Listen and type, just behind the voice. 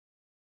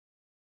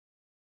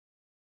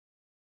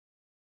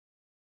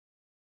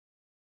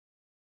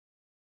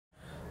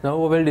Now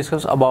we will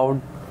discuss about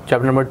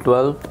chapter number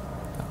 12,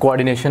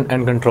 coordination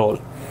and control.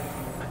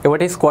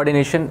 What is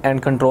coordination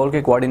and control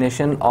के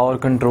coordination और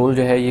control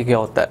जो है ये क्या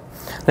होता है।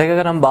 देखिए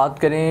अगर हम बात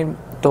करें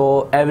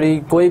तो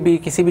कोई भी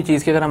किसी भी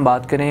चीज़ की अगर हम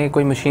बात करें,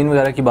 कोई मशीन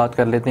वगैरह की बात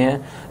कर लेते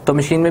हैं तो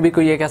मशीन में भी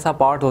कोई एक ऐसा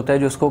पार्ट होता है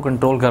जो उसको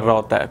कंट्रोल कर रहा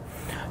होता है।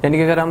 यानी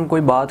कि अगर हम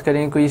कोई बात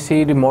करें,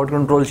 किसी रिमोट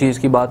कंट्रोल चीज़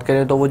की बात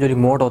करें तो वो जो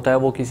रिमोट होता है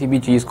वो किसी भी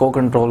चीज़ को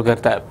कंट्रोल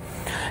करता है।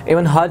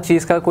 इवन हर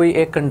चीज़ का कोई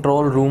एक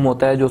कंट्रोल रूम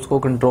होता है जो उसको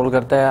कंट्रोल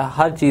करता है।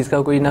 हर चीज़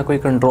का कोई ना कोई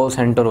कंट्रोल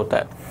सेंटर होता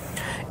है।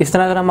 इस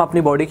तरह अगर हम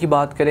अपनी बॉडी की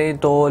बात करें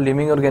तो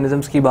लिविंग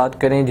ऑर्गेनिजम्स की बात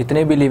करें,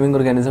 जितने भी लिविंग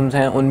ऑर्गेनिजम्स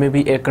हैं उनमें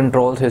भी एक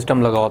कंट्रोल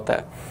सिस्टम लगा होता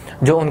है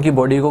जो उनकी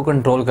बॉडी को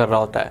कंट्रोल कर रहा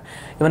होता है।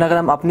 इवन अगर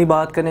हम अपनी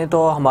बात करें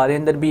तो हमारे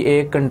अंदर भी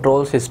एक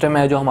कंट्रोल सिस्टम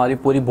है जो हमारी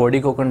पूरी बॉडी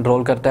को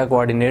कंट्रोल करता है,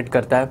 कोऑर्डिनेट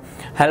करता है,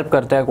 हेल्प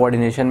करता है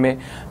कोऑर्डिनेशन में।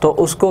 तो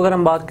उसको अगर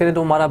हम बात करें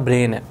तो हमारा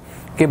ब्रेन है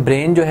कि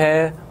ब्रेन जो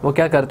है वो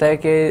क्या करता है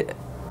कि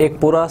एक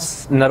पूरा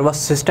नर्वस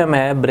सिस्टम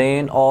है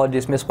ब्रेन, और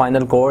जिसमें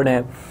स्पाइनल कॉर्ड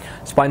है।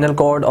 स्पाइनल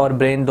कॉर्ड और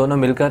ब्रेन दोनों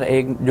मिलकर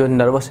एक जो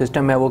नर्वस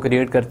सिस्टम है वो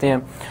क्रिएट करते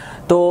हैं।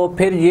 तो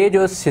फिर ये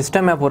जो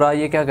सिस्टम है पूरा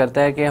ये क्या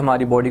करता है कि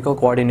हमारी बॉडी को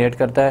कोऑर्डिनेट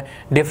करता है,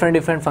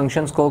 डिफरेंट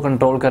फंक्शंस को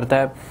कंट्रोल करता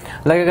है।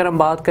 लाइक अगर हम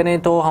बात करें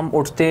तो हम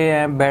उठते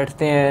हैं,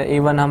 बैठते हैं,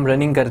 इवन हम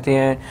रनिंग करते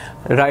हैं,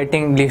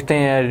 राइटिंग लिखते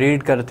हैं,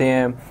 रीड करते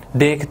हैं,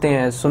 देखते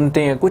हैं,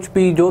 सुनते हैं, कुछ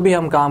भी जो भी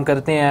हम काम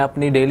करते हैं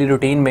अपनी डेली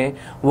रूटीन में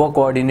वो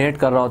कोऑर्डिनेट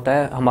कर रहा होता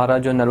है हमारा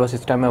जो नर्वस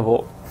सिस्टम है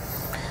वो।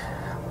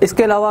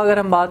 इसके अलावा अगर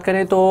हम बात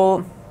करें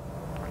तो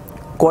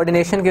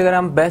कोऑर्डिनेशन के अगर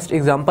हम बेस्ट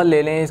एग्जांपल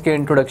ले लें इसके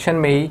इंट्रोडक्शन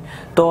में ही,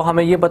 तो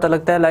हमें ये पता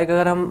लगता है लाइक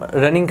अगर हम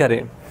रनिंग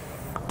करें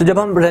तो जब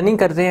हम रनिंग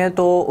करते हैं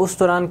तो उस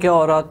दौरान क्या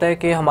हो रहा होता है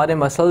कि हमारे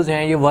मसल्स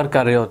हैं ये वर्क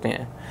कर रहे होते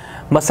हैं,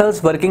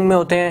 मसल्स वर्किंग में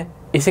होते हैं।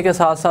 इसी के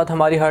साथ साथ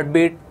हमारी हार्ट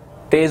बीट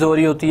तेज़ हो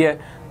रही होती है,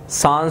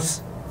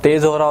 सांस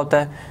तेज़ हो रहा होता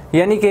है।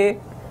 यानी कि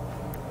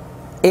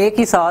एक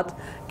ही साथ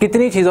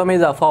कितनी चीज़ों में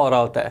इजाफा हो रहा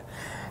होता है।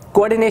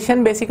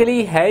 कोऑर्डिनेशन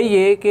बेसिकली है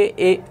ये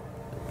कि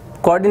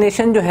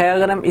कोऑर्डिनेशन जो है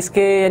अगर हम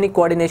इसके यानी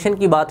कोऑर्डिनेशन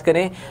की बात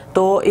करें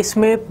तो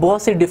इसमें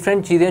बहुत सी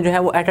डिफरेंट चीज़ें जो है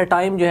वो एट अ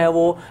टाइम जो है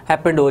वो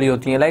हैपेंड हो रही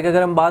होती हैं। लाइक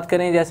अगर हम बात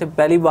करें, जैसे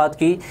पहली बात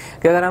की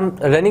कि अगर हम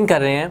रनिंग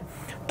कर रहे हैं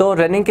तो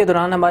रनिंग के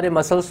दौरान हमारे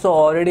मसल्स तो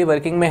ऑलरेडी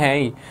वर्किंग में हैं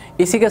ही,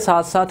 इसी के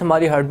साथ साथ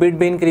हमारी हार्ट बीट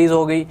भी इंक्रीज़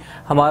हो गई,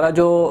 हमारा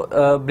जो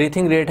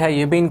ब्रीथिंग रेट है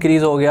ये भी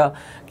इंक्रीज़ हो गया।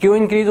 क्यों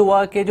इंक्रीज़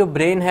हुआ कि जो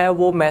ब्रेन है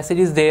वो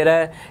मैसेजेस दे रहा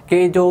है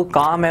कि जो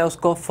काम है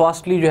उसको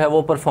फास्टली जो है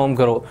वो परफॉर्म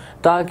करो,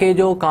 ताकि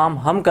जो काम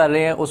हम कर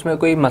रहे हैं उसमें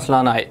कोई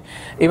मसला ना आए।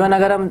 इवन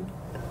अगर हम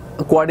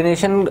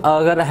कोऑर्डिनेशन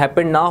अगर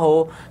हैपन ना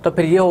हो तो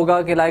फिर ये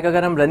होगा कि लाइक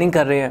अगर हम रनिंग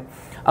कर रहे हैं,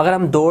 अगर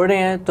हम दौड़ रहे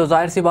हैं तो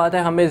जाहिर सी बात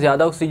है हमें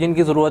ज़्यादा ऑक्सीजन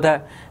की ज़रूरत है,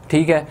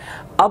 ठीक है।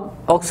 अब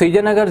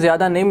ऑक्सीजन अगर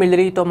ज़्यादा नहीं मिल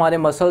रही तो हमारे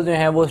मसल्स जो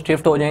हैं वो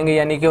स्टिफ्ट हो जाएंगे,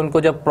 यानी कि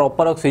उनको जब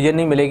प्रॉपर ऑक्सीजन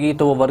नहीं मिलेगी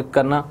तो वो वर्क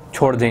करना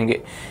छोड़ देंगे।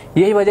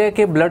 यही वजह है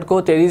कि ब्लड को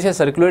तेज़ी से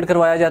सर्कुलेट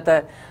करवाया जाता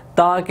है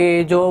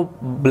ताकि जो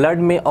ब्लड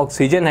में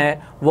ऑक्सीजन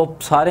है वो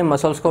सारे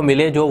मसल्स को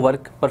मिले जो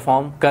वर्क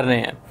परफॉर्म कर रहे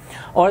हैं।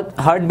 और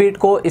हार्ट बीट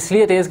को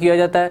इसलिए तेज़ किया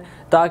जाता है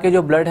ताकि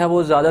जो ब्लड है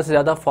वो ज़्यादा से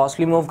ज़्यादा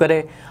फास्टली मूव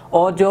करे।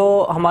 और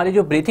जो हमारी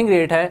जो ब्रीथिंग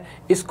रेट है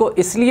इसको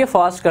इसलिए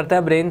फास्ट करता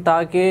है ब्रेन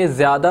ताकि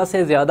ज़्यादा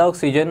से ज़्यादा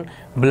ऑक्सीजन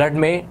ब्लड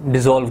में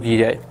डिज़ोल्व की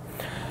जाए।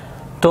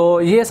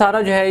 तो ये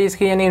सारा जो है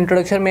इसकी यानी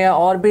इंट्रोडक्शन में है।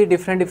 और भी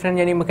डिफरेंट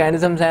यानी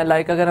मैकेनिज़म्स हैं।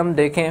 लाइक अगर हम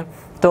देखें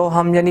तो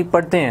हम यानी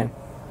पढ़ते हैं,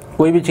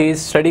 कोई भी चीज़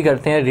स्टडी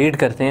करते हैं, रीड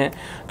करते हैं,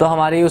 तो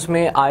हमारी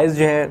उसमें आइज़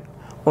जो है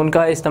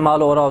उनका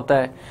इस्तेमाल हो रहा होता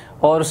है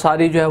और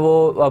सारी जो है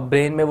वो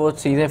ब्रेन में वो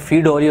चीज़ें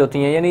फीड हो रही होती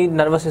हैं, यानी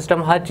नर्वस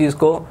सिस्टम हर चीज़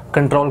को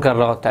कंट्रोल कर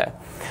रहा होता है।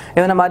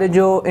 इवन हमारे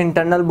जो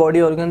इंटरनल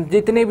बॉडी ऑर्गन,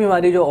 जितने भी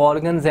हमारी जो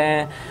ऑर्गन्स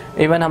हैं,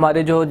 इवन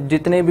हमारे जो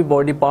जितने भी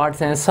बॉडी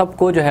पार्ट्स हैं,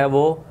 सबको जो है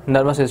वो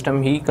नर्वस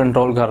सिस्टम ही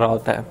कंट्रोल कर रहा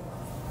होता है।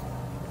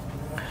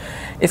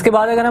 इसके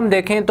बाद अगर हम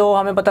देखें तो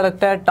हमें पता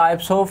लगता है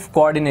टाइप्स ऑफ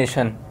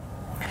कोऑर्डिनेशन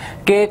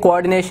के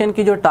कोऑर्डिनेशन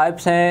की जो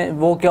टाइप्स हैं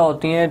वो क्या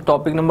होती हैं।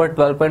 Topic number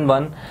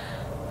 12.1।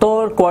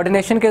 तो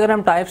कोऑर्डिनेशन के अगर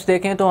हम टाइप्स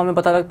देखें तो हमें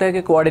पता लगता है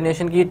कि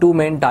कोऑर्डिनेशन की 2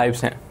 मेन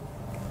टाइप्स हैं।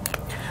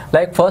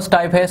 लाइक फर्स्ट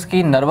टाइप है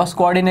इसकी नर्वस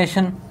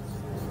कोऑर्डिनेशन,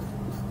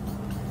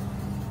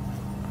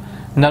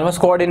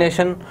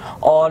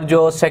 और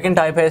जो सेकंड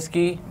टाइप है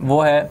इसकी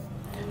वो है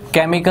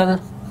केमिकल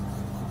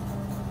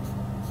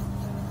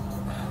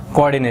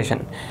कोऑर्डिनेशन।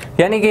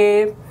 यानी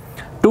कि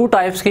 2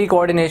 टाइप्स की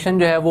कोऑर्डिनेशन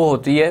जो है वो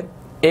होती है,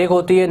 एक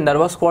होती है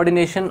नर्वस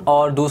कोऑर्डिनेशन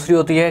और दूसरी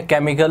होती है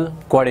केमिकल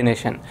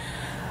कोऑर्डिनेशन।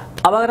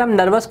 अब अगर हम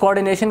नर्वस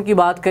कोऑर्डिनेशन की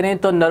बात करें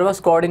तो नर्वस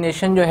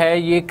कोऑर्डिनेशन जो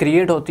है ये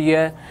क्रिएट होती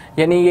है,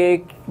 यानी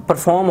ये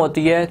परफॉर्म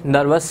होती है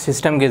नर्वस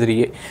सिस्टम के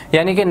ज़रिए।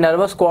 यानी कि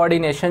नर्वस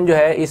कोऑर्डिनेशन जो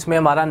है इसमें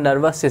हमारा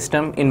नर्वस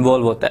सिस्टम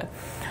इन्वॉल्व होता है।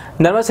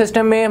 नर्वस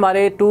सिस्टम में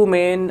हमारे 2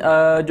 मेन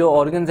जो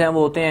ऑर्गन्स हैं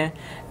वो होते हैं,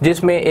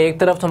 जिसमें एक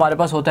तरफ हमारे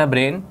पास होता है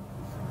ब्रेन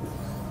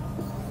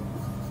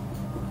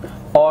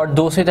और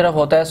दूसरी तरफ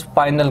होता है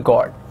स्पाइनल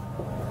कॉर्ड।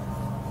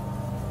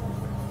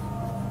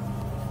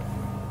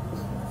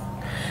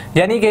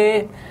 यानी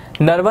कि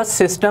नर्वस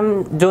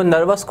सिस्टम जो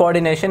नर्वस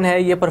कोऑर्डिनेशन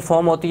है ये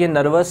परफॉर्म होती है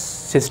नर्वस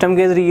सिस्टम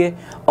के ज़रिए,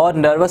 और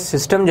नर्वस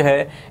सिस्टम जो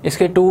है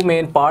इसके 2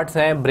 मेन पार्ट्स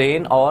हैं,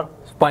 ब्रेन और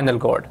स्पाइनल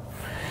कॉर्ड।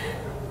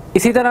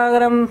 इसी तरह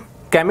अगर हम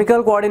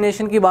केमिकल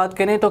कोऑर्डिनेशन की बात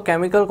करें तो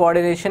केमिकल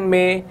कोऑर्डिनेशन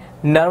में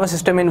नर्वस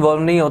सिस्टम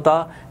इन्वॉल्व नहीं होता।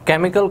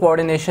 केमिकल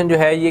कोऑर्डिनेशन जो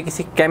है ये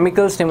किसी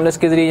केमिकल स्टिमुलस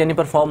के ज़रिए यानी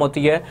परफॉर्म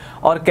होती है,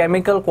 और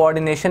केमिकल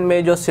कोऑर्डिनेशन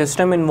में जो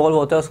सिस्टम इन्वॉल्व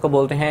होता है उसको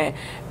बोलते हैं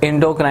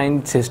एंडोक्राइन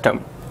सिस्टम।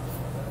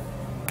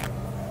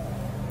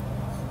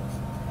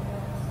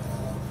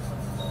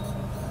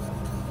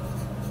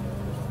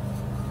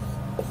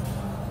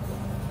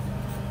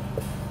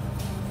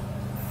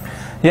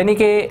 यानी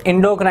कि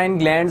इंडोक्राइन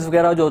ग्लैंड्स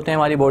वगैरह जो होते हैं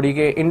हमारी बॉडी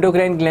के,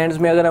 इंडोक्राइन ग्लैंड्स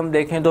में अगर हम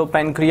देखें तो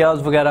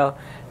पैनक्रियाज वगैरह,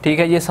 ठीक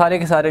है, ये सारे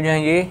के सारे जो हैं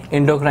ये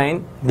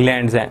इंडोक्राइन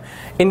ग्लैंड्स हैं।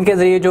 इनके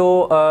ज़रिए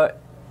जो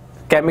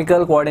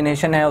केमिकल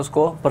कोऑर्डिनेशन है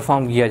उसको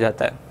परफॉर्म किया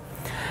जाता है।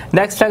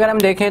 नेक्स्ट अगर हम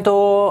देखें तो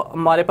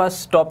हमारे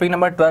पास टॉपिक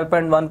नंबर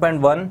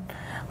 12.1.1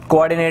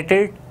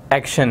 कोऑर्डिनेटेड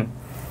एक्शन।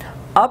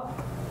 अब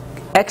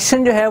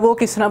एक्शन जो है वो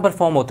किस तरह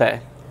परफॉर्म होता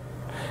है,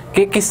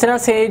 कि किस तरह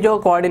से जो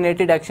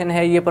कोऑर्डिनेटेड एक्शन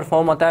है ये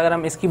परफॉर्म होता है। अगर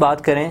हम इसकी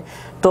बात करें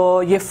तो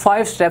ये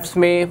 5 स्टेप्स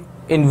में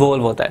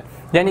इन्वॉल्व होता है,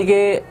 यानी कि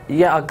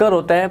ये अकर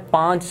होता है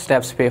 5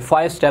 स्टेप्स पे,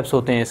 5 स्टेप्स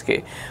होते हैं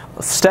इसके।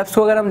 स्टेप्स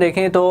को अगर हम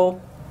देखें तो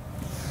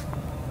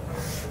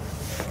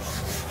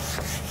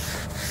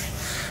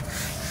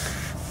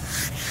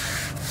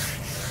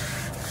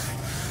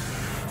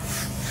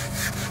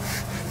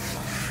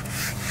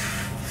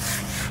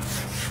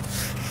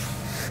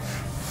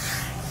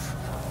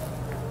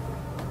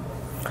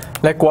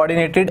लाइक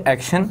कोऑर्डिनेटेड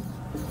एक्शन,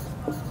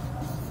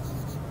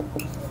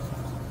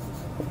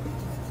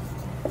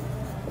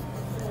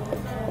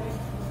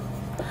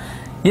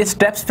 ये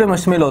स्टेप्स पे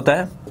मुश्तमिल होता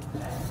है।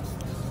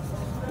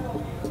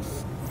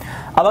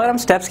 अब अगर हम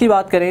स्टेप्स की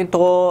बात करें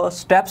तो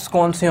स्टेप्स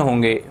कौन से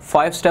होंगे,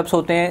 5 स्टेप्स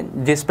होते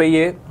हैं जिस पे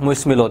ये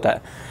मुश्तमिल होता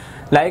है।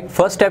 लाइक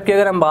फर्स्ट स्टेप की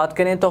अगर हम बात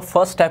करें तो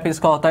फर्स्ट स्टेप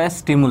इसका होता है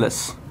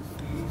स्टिमुलस।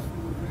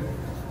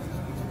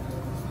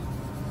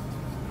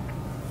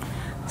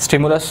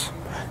 स्टिमुलस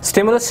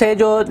स्टिमुलस से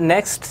जो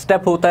नेक्स्ट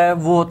स्टेप होता है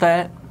वो होता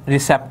है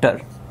रिसेप्टर।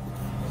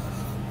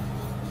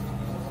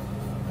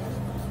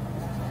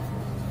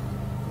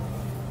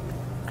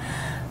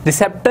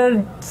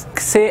 रिसेप्टर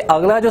से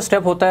अगला जो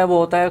स्टेप होता है वो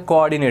होता है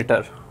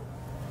कोऑर्डिनेटर।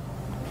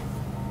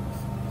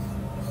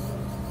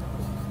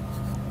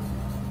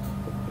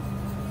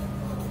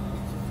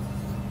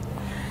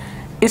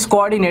 इस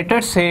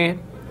कोऑर्डिनेटर से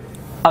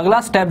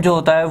अगला स्टेप जो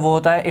होता है वो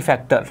होता है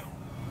इफेक्टर।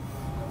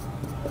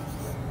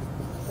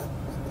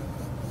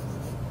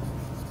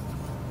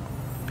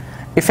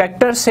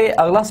 इफेक्टर से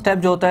अगला स्टेप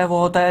जो होता है वो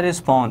होता है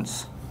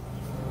रिस्पॉन्स।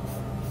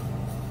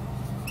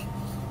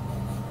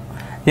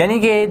 यानी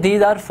कि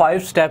दीज आर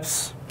 5 स्टेप्स।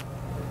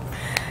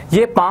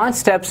 ये 5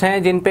 स्टेप्स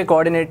हैं जिन पे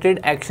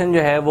कोऑर्डिनेटेड एक्शन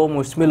जो है वो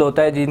मुश्तमिल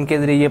होता है, जिनके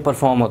ज़रिए ये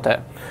परफॉर्म होता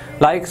है।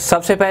 लाइक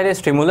सबसे पहले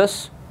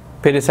स्टिमुलस,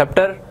 फिर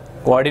receptor,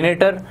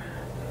 coordinator,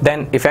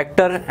 then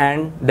effector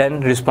and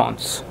then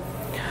response.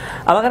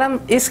 अब अगर हम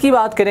इसकी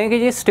बात करें कि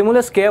ये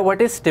स्टिमुलस क्या है,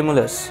 व्हाट इज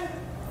स्टिमुलस।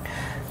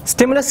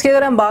 स्टिमुलस की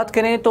अगर हम बात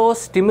करें तो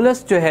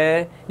स्टिमुलस जो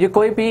है ये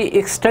कोई भी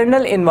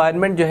एक्सटर्नल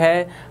इन्वायरमेंट जो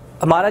है,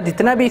 हमारा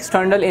जितना भी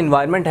एक्सटर्नल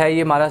इन्वायरमेंट है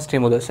ये हमारा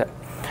स्टिमुलस है।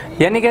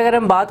 यानी कि अगर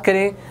हम बात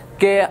करें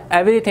कि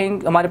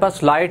एवरीथिंग, हमारे पास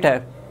लाइट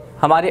है,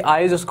 हमारी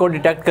आइज़ उसको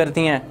डिटेक्ट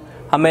करती हैं,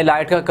 हमें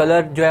लाइट का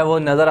कलर जो है वो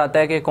नज़र आता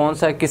है कि कौन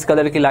सा किस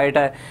कलर की लाइट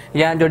है,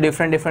 या जो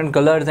डिफरेंट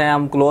कलर्स हैं,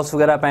 हम क्लोथ्स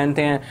वगैरह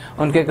पहनते हैं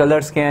उनके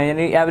कलर्स के हैं,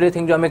 यानी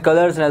एवरीथिंग जो हमें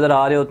कलर्स नज़र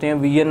आ रहे होते हैं,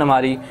 विजन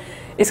हमारी।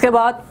 इसके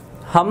बाद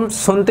हम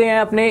सुनते हैं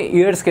अपने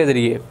ईयर्स के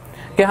ज़रिए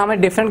कि हमें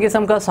डिफरेंट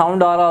किस्म का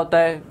साउंड आ रहा होता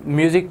है,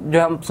 म्यूज़िक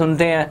जो हम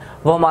सुनते हैं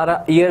वो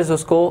हमारा ईयर्स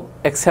उसको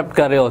एक्सेप्ट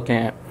कर रहे होते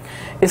हैं।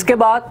 इसके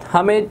बाद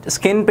हमें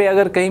स्किन पे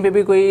अगर कहीं पे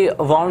भी कोई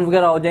वाउंड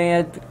वगैरह हो जाए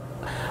या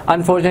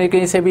अनफॉर्चुनेटली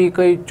कहीं से भी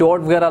कोई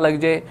चोट वगैरह लग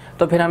जाए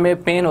तो फिर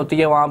हमें पेन होती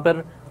है वहाँ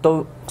पर,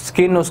 तो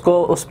स्किन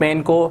उसको, उस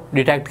पेन को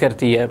डिटेक्ट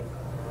करती है।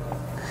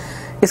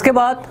 इसके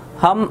बाद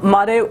हम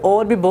हमारे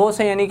और भी बहुत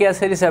से यानी कि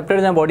ऐसे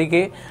रिसेप्टर्स हैं बॉडी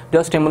के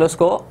जो स्टिमुलस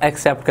को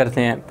एक्सेप्ट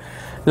करते हैं।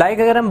 लाइक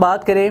अगर हम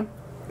बात करें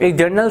एक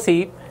जनरल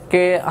सी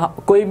कि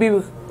कोई भी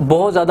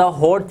बहुत ज़्यादा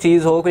हॉट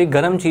चीज़ हो, कोई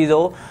गर्म चीज़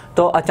हो,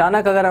 तो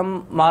अचानक अगर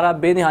हमारा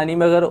बेध्यानी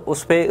में अगर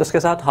उसके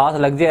साथ हाथ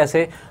लग जाए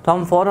ऐसे, तो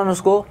हम फ़ौरन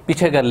उसको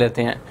पीछे कर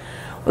लेते हैं।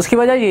 उसकी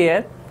वजह ये है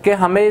कि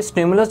हमें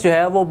स्टिमुलस जो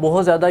है वो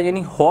बहुत ज़्यादा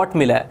यानी हॉट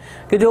मिला है,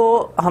 कि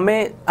जो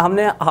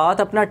हमने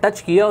हाथ अपना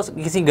टच किया उस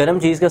किसी गर्म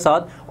चीज़ के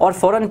साथ और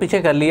फ़ौरन पीछे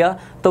कर लिया,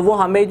 तो वो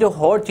हमें जो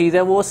हॉट चीज़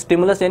है वो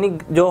स्टिमुलस, यानी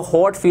जो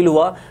हॉट फील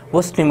हुआ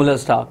वो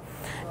स्टिमुलस था।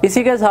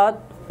 इसी के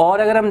साथ और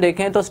अगर हम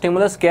देखें तो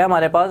स्टिमुलस क्या है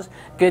हमारे पास,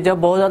 कि जब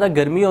बहुत ज़्यादा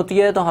गर्मी होती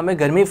है तो हमें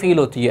गर्मी फ़ील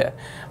होती है,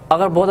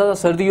 अगर बहुत ज़्यादा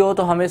सर्दी हो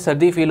तो हमें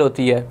सर्दी फील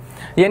होती है।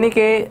 यानी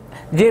कि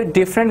ये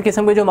डिफरेंट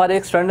किस्म के जो हमारे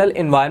एक्सटर्नल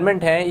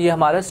इन्वायरमेंट हैं ये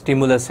हमारा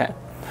स्टिमुलस हैं।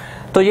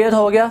 तो ये तो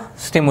हो गया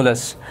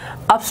स्टिमुलस।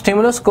 अब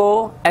स्टिमुलस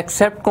को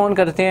एक्सेप्ट कौन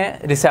करते हैं,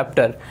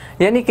 रिसेप्टर।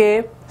 यानी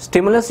कि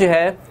स्टिमुलस जो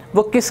है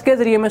वो किसके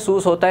ज़रिए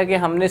महसूस होता है कि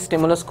हमने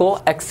स्टिमुलस को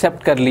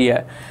एक्सेप्ट कर लिया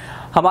है।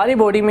 हमारी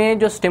बॉडी में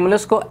जो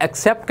स्टिमुलस को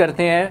एक्सेप्ट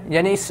करते हैं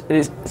यानी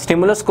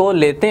स्टिमुलस को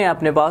लेते हैं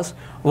अपने पास,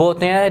 वो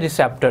होते हैं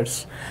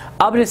रिसेप्टर्स।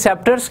 अब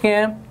रिसेप्टर्स क्या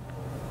हैं,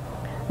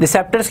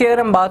 रिसेप्टर्स की अगर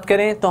हम बात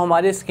करें तो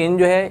हमारी स्किन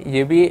जो है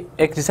ये भी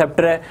एक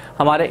रिसेप्टर है,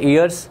 हमारे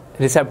ईयर्स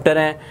रिसेप्टर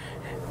हैं।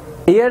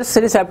 ईयर्स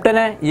रिसेप्टर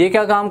हैं, ये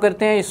क्या काम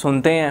करते हैं, ये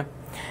सुनते हैं।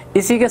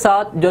 इसी के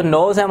साथ जो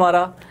नोज़ है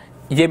हमारा,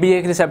 ये भी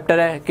एक रिसेप्टर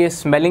है कि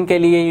स्मेलिंग के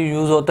लिए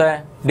यूज़ होता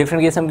है,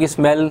 डिफरेंट किस्म की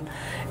स्मेल।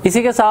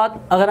 इसी के साथ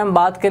अगर हम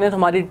बात करें तो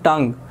हमारी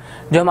टंग,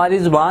 जो हमारी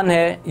ज़ुबान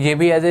है, ये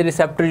भी एज ए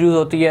रिसेप्टर यूज़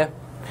होती है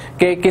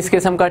कि किस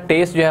किस्म का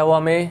टेस्ट जो है वो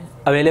हमें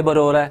अवेलेबल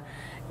हो रहा है।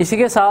 इसी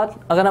के साथ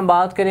अगर हम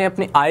बात करें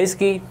अपनी आइज़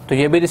की, तो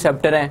ये भी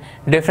रिसेप्टर हैं,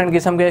 डिफरेंट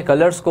किस्म के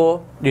कलर्स को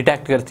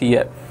डिटेक्ट करती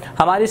है।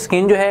 हमारी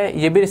स्किन जो है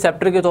ये भी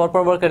रिसेप्टर के तौर पर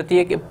वर्क करती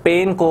है कि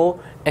पेन को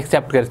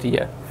एक्सेप्ट करती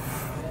है।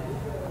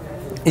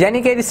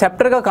 यानी कि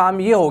रिसेप्टर का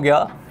काम ये हो गया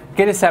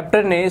कि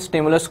रिसेप्टर ने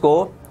स्टिमुलस को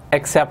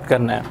एक्सेप्ट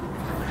करना है।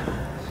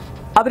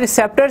 अब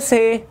रिसेप्टर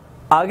से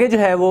आगे जो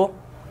है वो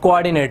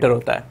कोऑर्डिनेटर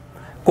होता है।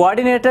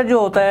 कोऑर्डिनेटर जो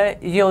होता है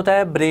ये होता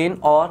है ब्रेन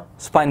और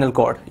स्पाइनल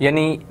कॉर्ड,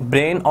 यानी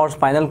ब्रेन और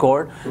स्पाइनल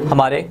कॉर्ड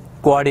हमारे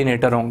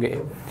कोऑर्डिनेटर होंगे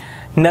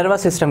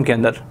नर्वस सिस्टम के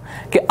अंदर।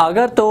 कि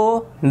अगर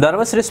तो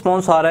नर्वस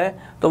रिस्पॉन्स आ रहा है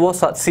तो वो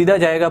सीधा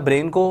जाएगा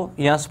ब्रेन को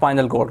या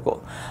स्पाइनल कॉर्ड को।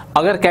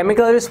 अगर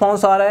केमिकल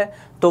रिस्पॉन्स आ रहा है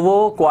तो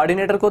वो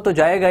कोऑर्डिनेटर को तो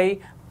जाएगा ही,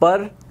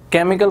 पर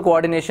केमिकल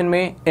कोऑर्डिनेशन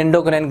में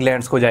एंडोक्राइन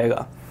ग्लैंड्स को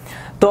जाएगा।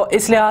 तो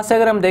इस लिहाज से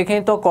अगर हम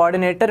देखें तो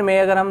कोऑर्डिनेटर में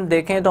अगर हम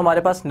देखें तो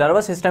हमारे पास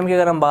नर्वस सिस्टम की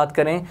अगर हम बात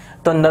करें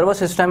तो नर्वस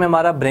सिस्टम में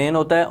हमारा ब्रेन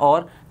होता है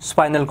और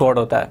स्पाइनल कॉर्ड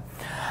होता है।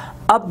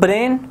 अब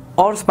ब्रेन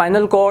और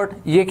स्पाइनल कॉर्ड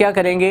ये क्या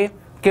करेंगे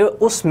कि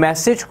उस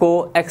मैसेज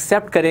को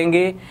एक्सेप्ट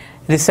करेंगे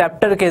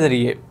रिसेप्टर के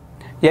ज़रिए।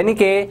 यानी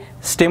कि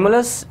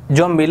स्टिमुलस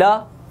जो मिला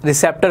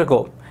रिसेप्टर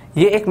को,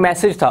 ये एक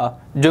मैसेज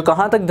था जो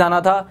कहाँ तक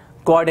जाना था,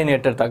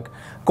 कोऑर्डिनेटर तक।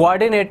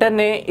 कोऑर्डिनेटर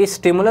ने इस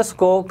स्टिमुलस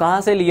को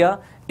कहाँ से लिया,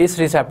 इस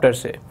रिसेप्टर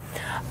से।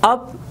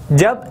 अब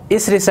जब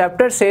इस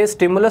रिसेप्टर से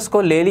स्टिमुलस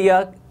को ले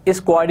लिया इस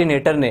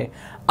कोऑर्डिनेटर ने,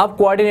 अब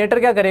कोऑर्डिनेटर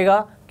क्या करेगा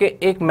कि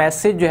एक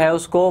मैसेज जो है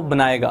उसको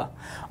बनाएगा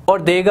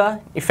और देगा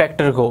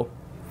इफेक्टर को।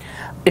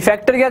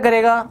 इफेक्टर क्या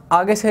करेगा,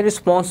 आगे से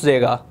रिस्पॉन्स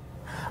देगा।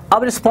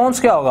 अब रिस्पॉन्स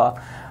क्या होगा,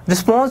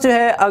 रिस्पॉन्स जो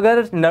है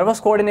अगर नर्वस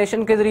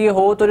कोऑर्डिनेशन के ज़रिए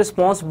हो तो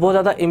रिस्पॉन्स बहुत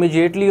ज़्यादा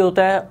इमीडिएटली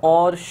होता है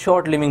और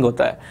शॉर्ट लिविंग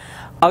होता है।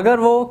 अगर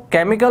वो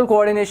केमिकल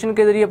कोऑर्डिनेशन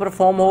के ज़रिए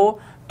परफॉर्म हो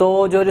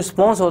तो जो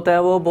रिस्पॉन्स होता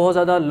है वो बहुत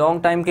ज़्यादा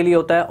लॉन्ग टाइम के लिए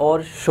होता है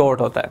और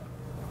शॉर्ट होता है,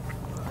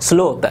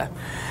 स्लो होता है।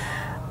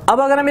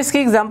 अब अगर हम इसकी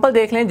एग्जांपल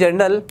देख लें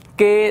जनरल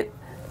के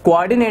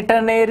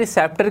कोऑर्डिनेटर ने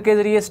रिसेप्टर के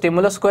ज़रिए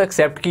स्टिमुलस को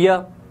एक्सेप्ट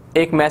किया,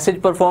 एक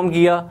मैसेज परफॉर्म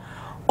किया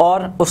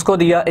और उसको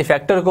दिया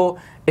इफेक्टर को,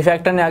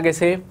 इफेक्टर ने आगे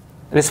से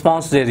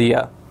रिस्पॉन्स दे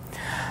दिया।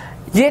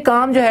 ये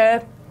काम जो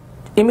है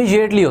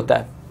इमीडिएटली होता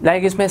है,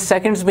 लाइक इसमें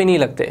सेकंड्स भी नहीं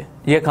लगते,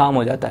 ये काम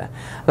हो जाता है।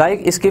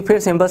 लाइक इसकी फिर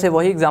सिंपल से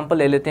वही एग्जांपल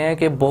ले लेते हैं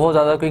कि बहुत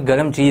ज़्यादा कोई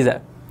गर्म चीज़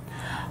है,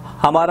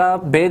 हमारा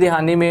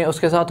बेध्यानी में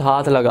उसके साथ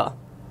हाथ लगा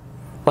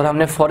और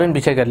हमने फ़ौरन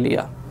पीछे कर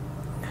लिया।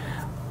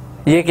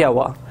 ये क्या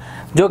हुआ,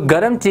 जो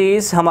गर्म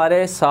चीज़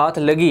हमारे साथ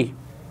लगी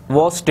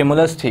वो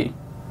स्टिमुलस थी।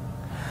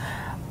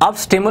 अब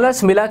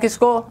स्टिमुलस मिला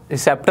किसको,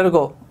 रिसेप्टर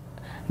को।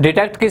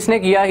 डिटेक्ट किसने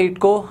किया हीट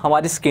को,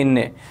 हमारी स्किन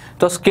ने।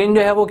 तो स्किन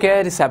जो है वो क्या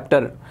है,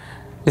 रिसेप्टर।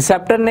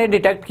 रिसेप्टर ने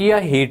डिटेक्ट किया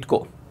हीट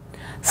को,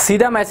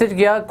 सीधा मैसेज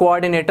किया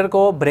कोऑर्डिनेटर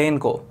को, ब्रेन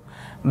को।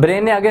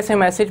 ब्रेन ने आगे से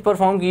मैसेज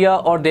परफॉर्म किया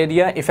और दे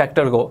दिया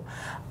इफेक्टर को।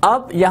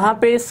 अब यहाँ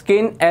पे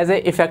skin as a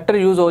effector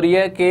use हो रही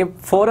है कि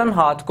फ़ौरन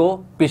हाथ को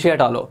पीछे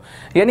हटा लो।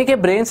 यानी कि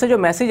ब्रेन से जो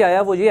मैसेज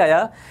आया वो ये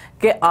आया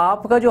कि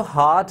आपका जो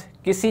हाथ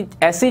किसी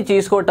ऐसी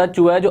चीज़ को टच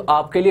हुआ है जो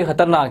आपके लिए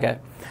ख़तरनाक है।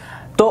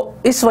 तो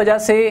इस वजह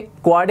से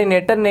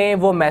कोऑर्डिनेटर ने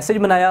वो मैसेज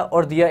बनाया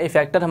और दिया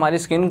इफेक्टर हमारी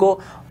स्किन को,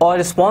 और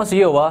रिस्पॉन्स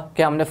ये हुआ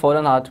कि हमने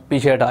फ़ौरन हाथ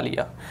पीछे हटा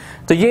लिया।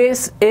 तो ये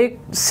एक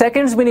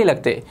सेकंड्स भी नहीं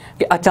लगते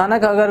कि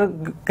अचानक अगर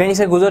कहीं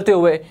से गुजरते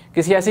हुए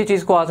किसी ऐसी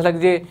चीज़ को हाथ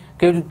लग जाए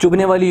कि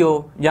चुभने वाली हो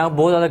या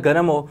बहुत ज़्यादा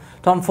गर्म हो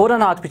तो हम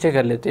फ़ौरन हाथ पीछे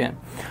कर लेते हैं।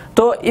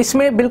 तो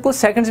इसमें बिल्कुल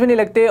सेकंड्स भी नहीं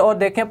लगते। और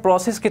देखें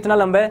प्रोसेस कितना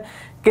लंबा है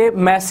कि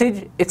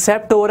मैसेज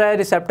एक्सेप्ट हो रहा है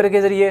रिसेप्टर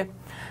के ज़रिए,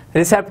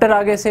 रिसेप्टर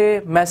आगे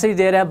से मैसेज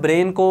दे रहा है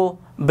ब्रेन को,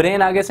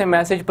 ब्रेन आगे से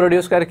मैसेज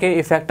प्रोड्यूस करके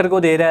इफेक्टर को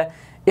दे रहा है,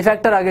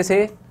 इफेक्टर आगे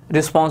से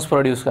रिस्पॉन्स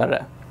प्रोड्यूस कर रहा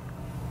है।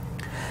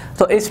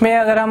 तो इसमें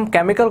अगर हम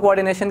केमिकल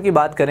कोऑर्डिनेशन की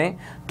बात करें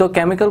तो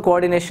केमिकल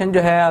कोऑर्डिनेशन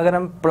जो है, अगर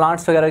हम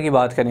प्लांट्स वगैरह की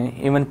बात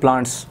करें, इवन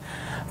प्लांट्स,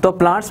 तो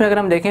प्लांट्स में अगर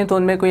हम देखें तो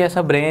उनमें कोई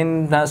ऐसा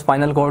ब्रेन या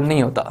स्पाइनल कॉर्ड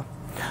नहीं होता।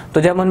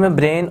 तो जब उनमें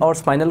ब्रेन और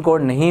स्पाइनल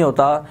कॉर्ड नहीं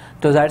होता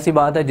तो जाहिर सी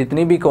बात है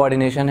जितनी भी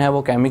कोऑर्डिनेशन है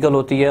वो केमिकल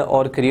होती है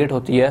और क्रिएट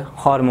होती है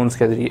हार्मोन्स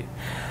के ज़रिए।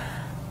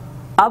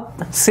 अब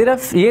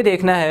सिर्फ ये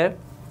देखना है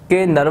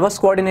कि नर्वस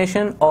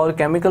कोऑर्डिनेशन और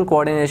केमिकल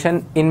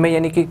कोऑर्डिनेशन इनमें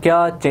यानी कि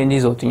क्या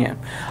चेंजेस होती हैं।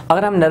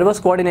 अगर हम नर्वस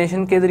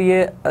कोऑर्डिनेशन के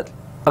ज़रिए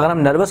अगर हम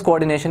नर्वस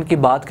कोऑर्डिनेशन की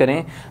बात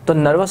करें तो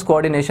नर्वस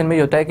कोऑर्डिनेशन में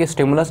ये होता है कि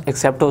स्टिमुलस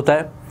एक्सेप्ट होता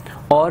है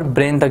और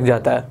ब्रेन तक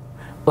जाता है,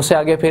 उससे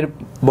आगे फिर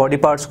बॉडी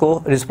पार्ट्स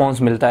को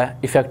रिस्पॉन्स मिलता है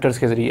इफेक्टर्स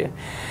के ज़रिए।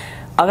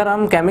 अगर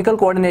हम केमिकल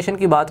कोऑर्डिनेशन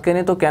की बात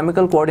करें तो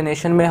केमिकल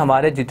कोऑर्डिनेशन में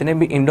हमारे जितने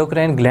भी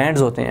एंडोक्राइन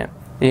ग्लैंड्स होते हैं,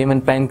 इवन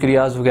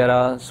पैनक्रियाज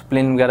वगैरह,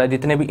 स्प्लिन वगैरह,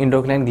 जितने भी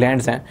एंडोक्राइन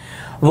ग्लैंड्स हैं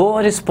वो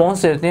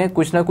रिस्पॉन्स देते हैं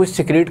कुछ ना कुछ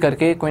सिक्रीट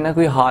करके, कोई ना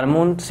कोई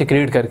हार्मोन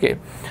सिक्रीट करके।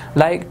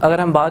 लाइक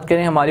अगर हम बात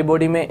करें हमारी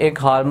बॉडी में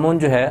एक हार्मोन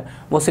जो है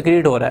वो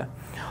सिक्रीट हो रहा है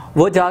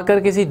वो जाकर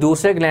किसी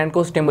दूसरे ग्लैंड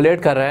को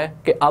स्टिमुलेट कर रहा है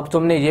कि अब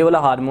तुमने ये वाला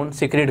हार्मोन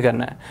सिक्रेट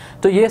करना है।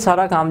 तो ये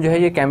सारा काम जो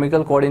है ये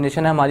केमिकल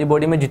कोऑर्डिनेशन है। हमारी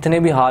बॉडी में जितने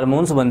भी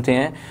हार्मोन्स बनते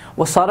हैं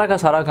वो सारा का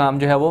सारा काम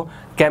जो है वो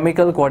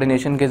केमिकल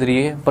कोऑर्डिनेशन के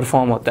ज़रिए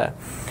परफॉर्म होता है।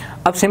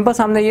 अब सिंपल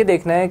सामने ये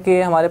देखना है कि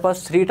हमारे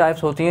पास 3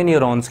 टाइप्स होती हैं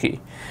न्यूरॉन्स की।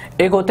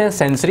 एक होते हैं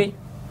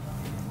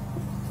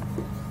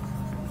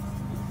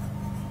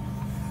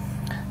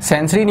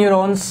सेंसरी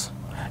न्यूरॉन्स,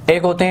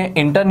 एक होते हैं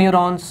इंटर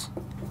न्यूरॉन्स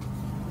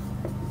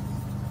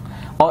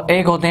और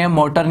एक होते हैं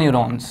मोटर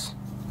न्यूरॉन्स।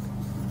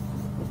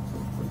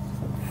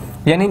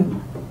 यानी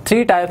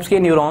 3 टाइप्स के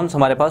न्यूरॉन्स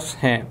हमारे पास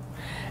हैं।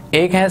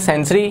 एक है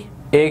सेंसरी,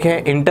 एक है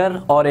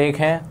इंटर और एक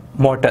है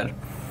मोटर।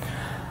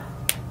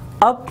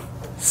 अब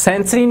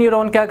सेंसरी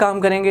न्यूरॉन क्या काम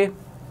करेंगे,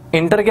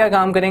 इंटर क्या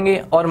काम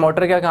करेंगे और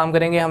मोटर क्या काम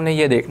करेंगे, हमने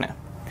ये देखना है।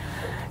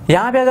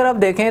 यहाँ पे अगर आप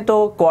देखें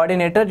तो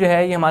कोऑर्डिनेटर जो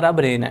है ये हमारा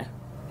ब्रेन है।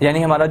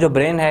 यानी हमारा जो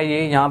ब्रेन है ये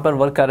यहाँ पर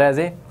वर्क कर रहा है एज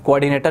ए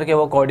कोऑर्डिनेटर के,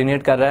 वो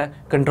कोऑर्डिनेट कर रहा है,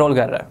 कंट्रोल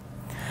कर रहा है।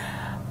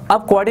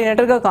 अब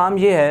कोऑर्डिनेटर का काम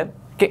ये है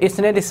कि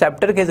इसने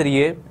रिसेप्टर के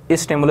ज़रिए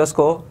इस स्टिमुलस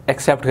को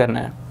एक्सेप्ट करना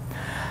है।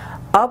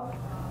 अब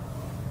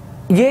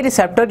ये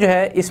रिसेप्टर जो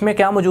है इसमें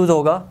क्या मौजूद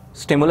होगा,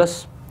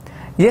 स्टिमुलस।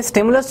 ये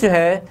स्टिमुलस जो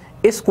है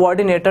इस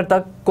कोऑर्डिनेटर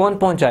तक कौन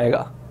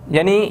पहुंचाएगा,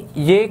 यानी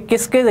ये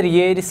किसके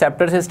ज़रिए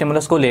रिसेप्टर से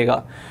स्टिमुलस को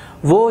लेगा,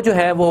 वो जो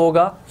है वो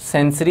होगा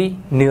सेंसरी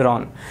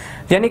न्यूरॉन।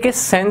 यानी कि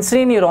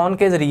सेंसरी न्यूरॉन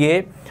के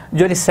ज़रिए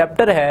जो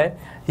रिसेप्टर है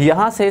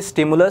यहाँ से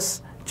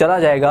स्टिमुलस चला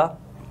जाएगा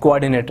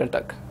कोऑर्डिनेटर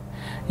तक।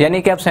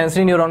 यानी कि अब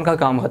सेंसरी न्यूरॉन का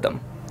काम ख़त्म।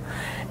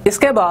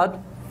 इसके बाद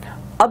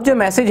अब जो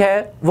मैसेज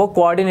है वो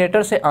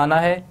कोऑर्डिनेटर से आना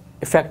है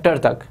इफेक्टर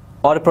तक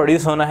और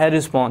प्रोड्यूस होना है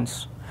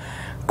रिस्पॉन्स।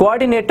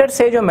 कोऑर्डिनेटर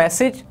से जो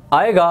मैसेज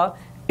आएगा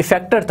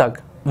इफेक्टर तक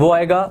वो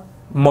आएगा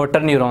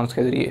मोटर न्यूरॉन्स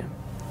के ज़रिए।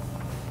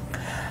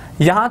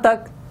 यहाँ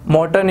तक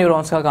मोटर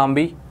न्यूरॉन्स का काम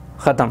भी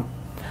ख़त्म।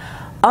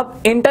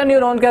 अब इंटर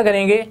न्यूरॉन क्या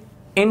करेंगे,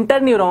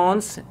 इंटर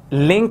न्यूरॉन्स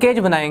लिंकेज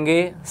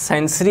बनाएंगे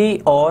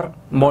सेंसरी और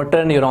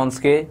मोटर न्यूरॉन्स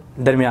के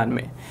दरमियान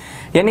में।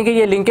 यानी कि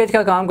ये लिंकेज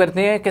का काम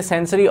करते हैं कि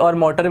सेंसरी और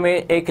मोटर में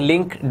एक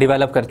लिंक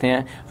डेवलप करते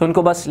हैं, तो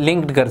उनको बस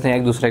लिंक्ड करते हैं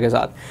एक दूसरे के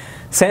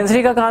साथ।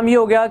 सेंसरी का काम ये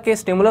हो गया कि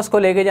स्टिमुलस को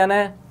लेके जाना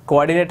है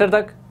कोऑर्डिनेटर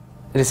तक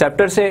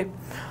रिसेप्टर से,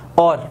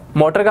 और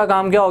मोटर का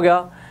काम क्या हो गया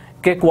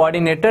कि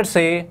कोऑर्डिनेटर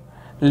से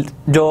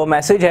जो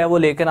मैसेज है वो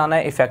लेकर आना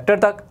है इफेक्टर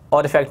तक,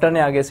 और इफेक्टर ने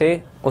आगे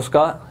से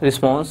उसका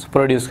रिस्पॉन्स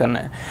प्रोड्यूस करना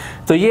है।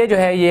 तो ये जो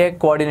है ये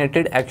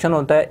कोऑर्डिनेटेड एक्शन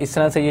होता है। इस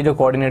तरह से ये जो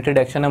कोऑर्डिनेटेड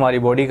एक्शन है हमारी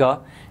बॉडी का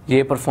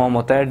ये परफॉर्म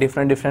होता है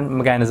डिफरेंट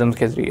मैकेनिज्म्स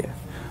के ज़रिए।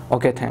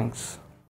 Okay, thanks.